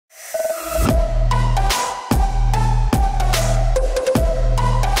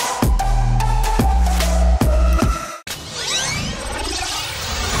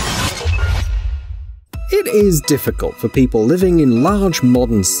is difficult for people living in large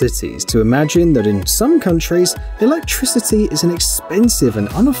modern cities to imagine that in some countries, electricity is an expensive and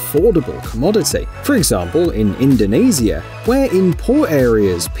unaffordable commodity. For example, in Indonesia, where in poor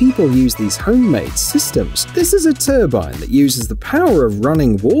areas people use these homemade systems. This is a turbine that uses the power of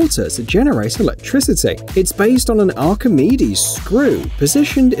running water to generate electricity. It's based on an Archimedes screw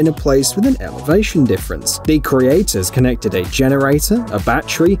positioned in a place with an elevation difference. The creators connected a generator, a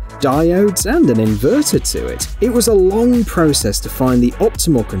battery, diodes, and an inverter to it. It was a long process to find the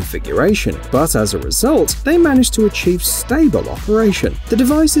optimal configuration, but as a result, they managed to achieve stable operation. The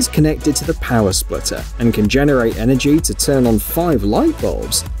device is connected to the power splitter and can generate energy to turn on 5 light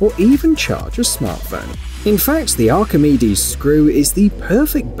bulbs or even charge a smartphone. In fact, the Archimedes screw is the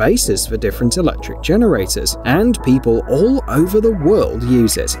perfect basis for different electric generators, and people all over the world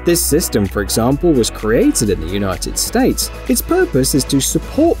use it. This system, for example, was created in the United States. Its purpose is to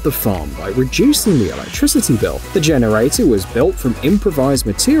support the farm by reducing the electricity bill. The generator was built from improvised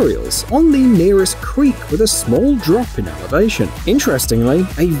materials on the nearest creek with a small drop in elevation. Interestingly,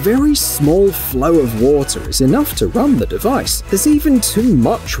 a very small flow of water is enough to run the device. There's even too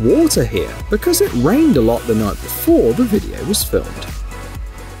much water here because it rained a lot the night before the video was filmed.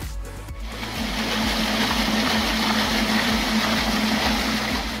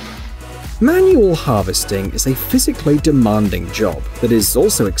 Manual harvesting is a physically demanding job that is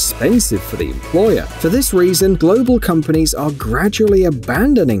also expensive for the employer. For this reason, global companies are gradually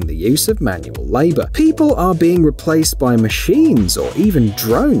abandoning the use of manual labor. People are being replaced by machines or even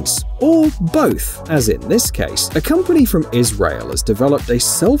drones. Or both, as in this case. A company from Israel has developed a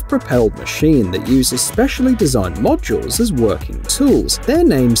self-propelled machine that uses specially designed modules as working tools. Their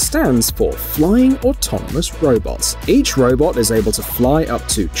name stands for Flying Autonomous Robots. Each robot is able to fly up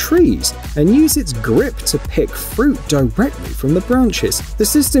to trees and use its grip to pick fruit directly from the branches. The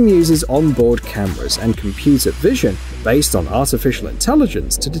system uses onboard cameras and computer vision based on artificial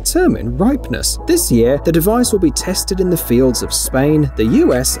intelligence to determine ripeness. This year, the device will be tested in the fields of Spain, the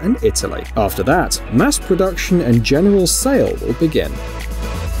US, and Italy. After that, mass production and general sale will begin.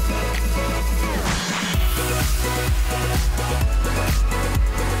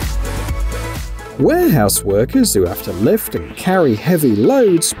 Warehouse workers who have to lift and carry heavy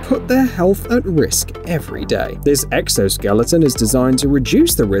loads put their health at risk every day. This exoskeleton is designed to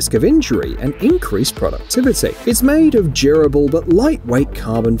reduce the risk of injury and increase productivity. It's made of durable but lightweight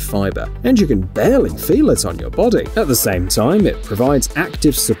carbon fiber, and you can barely feel it on your body. At the same time, it provides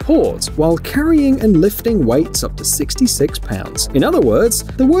active support while carrying and lifting weights up to 66 pounds. In other words,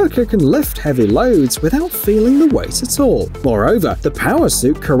 the worker can lift heavy loads without feeling the weight at all. Moreover, the power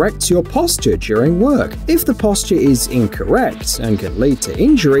suit corrects your posture during work. If the posture is incorrect and can lead to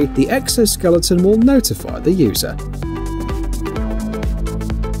injury, the exoskeleton will notify the user.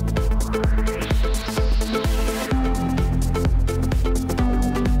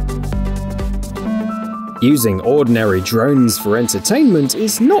 Using ordinary drones for entertainment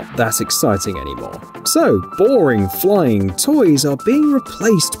is not that exciting anymore. So, boring flying toys are being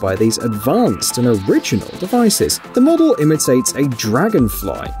replaced by these advanced and original devices. The model imitates a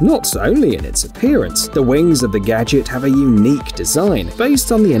dragonfly, not only in its appearance. The wings of the gadget have a unique design,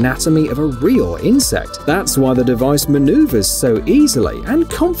 based on the anatomy of a real insect. That's why the device maneuvers so easily and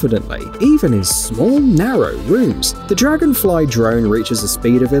confidently, even in small, narrow rooms. The dragonfly drone reaches a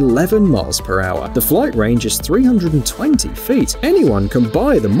speed of 11 miles per hour. The flight range is 320 feet. Anyone can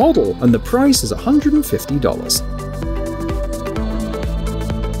buy the model, and the price is $150.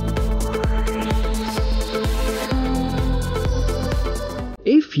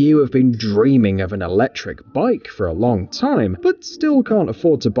 If you have been dreaming of an electric bike for a long time, but still can't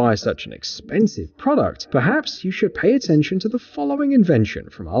afford to buy such an expensive product, perhaps you should pay attention to the following invention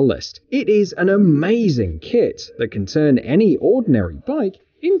from our list. It is an amazing kit that can turn any ordinary bike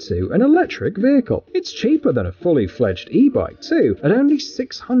into an electric vehicle. It's cheaper than a fully fledged e-bike too, at only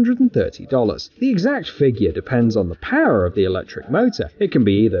 $630. The exact figure depends on the power of the electric motor. It can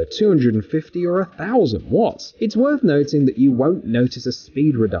be either 250 or 1,000 watts. It's worth noting that you won't notice a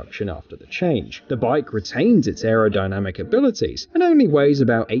speed reduction after the change. The bike retains its aerodynamic abilities and only weighs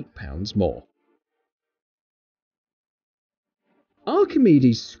about 8 pounds more.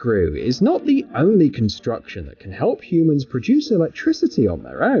 Archimedes screw is not the only construction that can help humans produce electricity on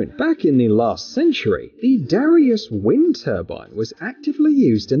their own. Back in the last century, the Darius wind turbine was actively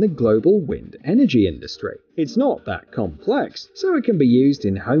used in the global wind energy industry. It's not that complex, so it can be used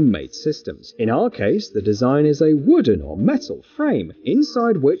in homemade systems. In our case, the design is a wooden or metal frame,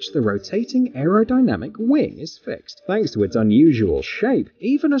 inside which the rotating aerodynamic wing is fixed. Thanks to its unusual shape,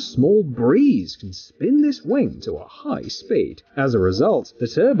 even a small breeze can spin this wing to a high speed. As a result, result, the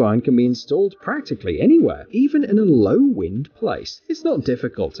turbine can be installed practically anywhere, even in a low-wind place. It's not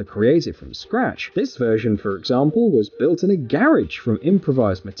difficult to create it from scratch. This version, for example, was built in a garage from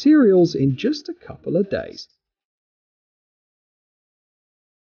improvised materials in just a couple of days.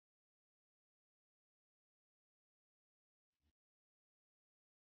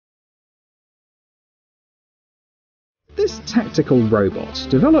 This tactical robot,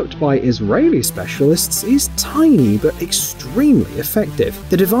 developed by Israeli specialists, is tiny but extremely effective.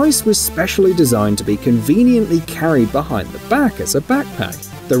 The device was specially designed to be conveniently carried behind the back as a backpack.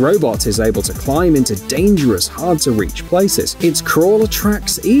 The robot is able to climb into dangerous, hard-to-reach places. Its crawler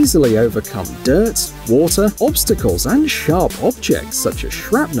tracks easily overcome dirt, water, obstacles, and sharp objects such as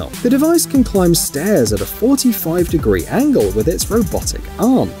shrapnel. The device can climb stairs at a 45-degree angle with its robotic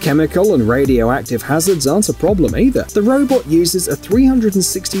arm. Chemical and radioactive hazards aren't a problem either. The robot uses a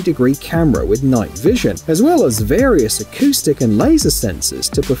 360-degree camera with night vision, as well as various acoustic and laser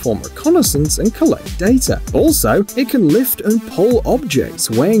sensors to perform reconnaissance and collect data. Also, it can lift and pull objects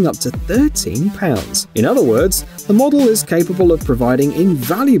weighing up to 13 pounds. In other words, the model is capable of providing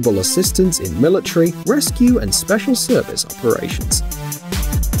invaluable assistance in military, rescue, and special service operations.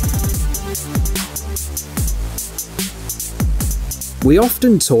 We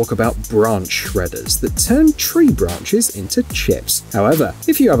often talk about branch shredders that turn tree branches into chips. However,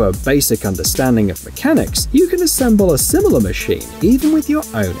 if you have a basic understanding of mechanics, you can assemble a similar machine even with your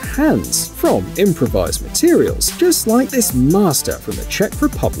own hands, from improvised materials, just like this master from the Czech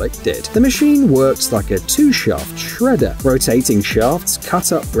Republic did. The machine works like a two-shaft shredder. Rotating shafts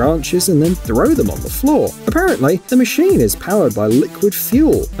cut up branches and then throw them on the floor. Apparently, the machine is powered by liquid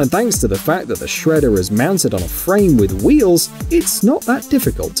fuel, and thanks to the fact that the shredder is mounted on a frame with wheels, it's not that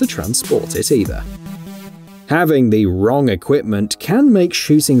difficult to transport it either. Having the wrong equipment can make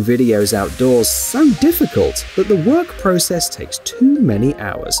shooting videos outdoors so difficult that the work process takes too many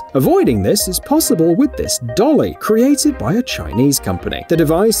hours. Avoiding this is possible with this dolly, created by a Chinese company. The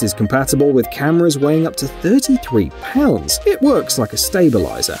device is compatible with cameras weighing up to 33 pounds. It works like a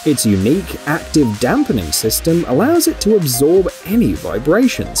stabilizer. Its unique, active dampening system allows it to absorb any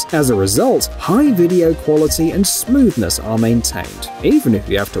vibrations. As a result, high video quality and smoothness are maintained, even if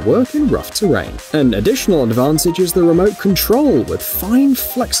you have to work in rough terrain. An additional advantage is the remote control with fine,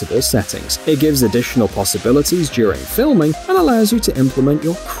 flexible settings. It gives additional possibilities during filming and allows you to implement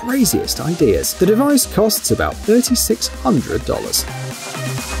your craziest ideas. The device costs about $3,600.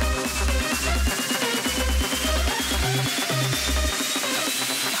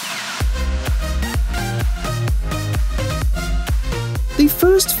 The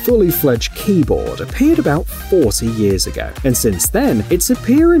first fully-fledged keyboard appeared about 40 years ago, and since then, its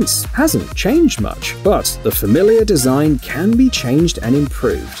appearance hasn't changed much. But the familiar design can be changed and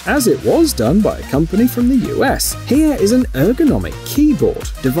improved, as it was done by a company from the US. Here is an ergonomic keyboard,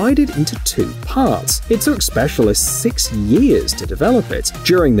 divided into two parts. It took specialists 6 years to develop it.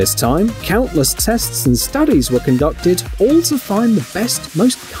 During this time, countless tests and studies were conducted, all to find the best,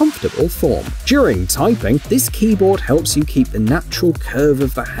 most comfortable form. During typing, this keyboard helps you keep the natural curve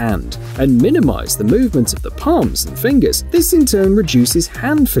of the hand and minimize the movement of the palms and fingers. This in turn reduces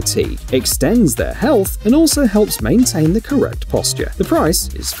hand fatigue, extends their health, and also helps maintain the correct posture. The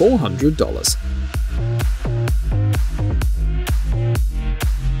price is $400.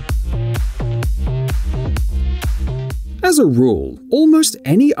 As a rule, almost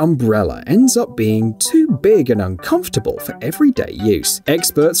any umbrella ends up being too big and uncomfortable for everyday use.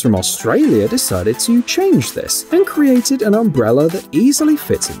 Experts from Australia decided to change this and created an umbrella that easily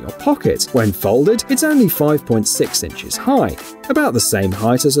fits in your pocket. When folded, it's only 5.6 inches high, about the same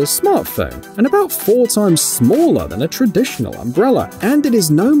height as a smartphone, and about 4 times smaller than a traditional umbrella, and it is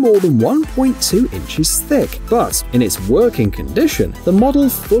no more than 1.2 inches thick. But in its working condition, the model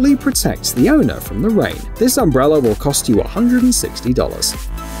fully protects the owner from the rain. This umbrella will cost you $160.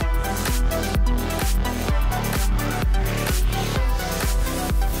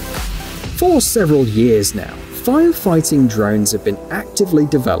 For several years now, firefighting drones have been actively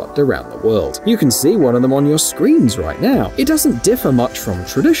developed around the world. You can see one of them on your screens right now. It doesn't differ much from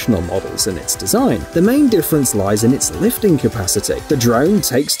traditional models in its design. The main difference lies in its lifting capacity. The drone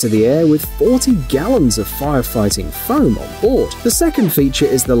takes to the air with 40 gallons of firefighting foam on board. The second feature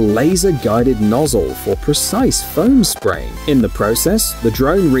is the laser-guided nozzle for precise foam spraying. In the process, the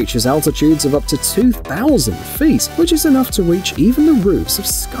drone reaches altitudes of up to 2,000 feet, which is enough to reach even the roofs of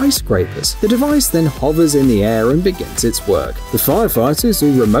skyscrapers. The device then hovers in the air and begins its work. The firefighters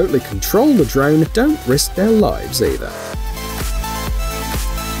who remotely control the drone don't risk their lives either.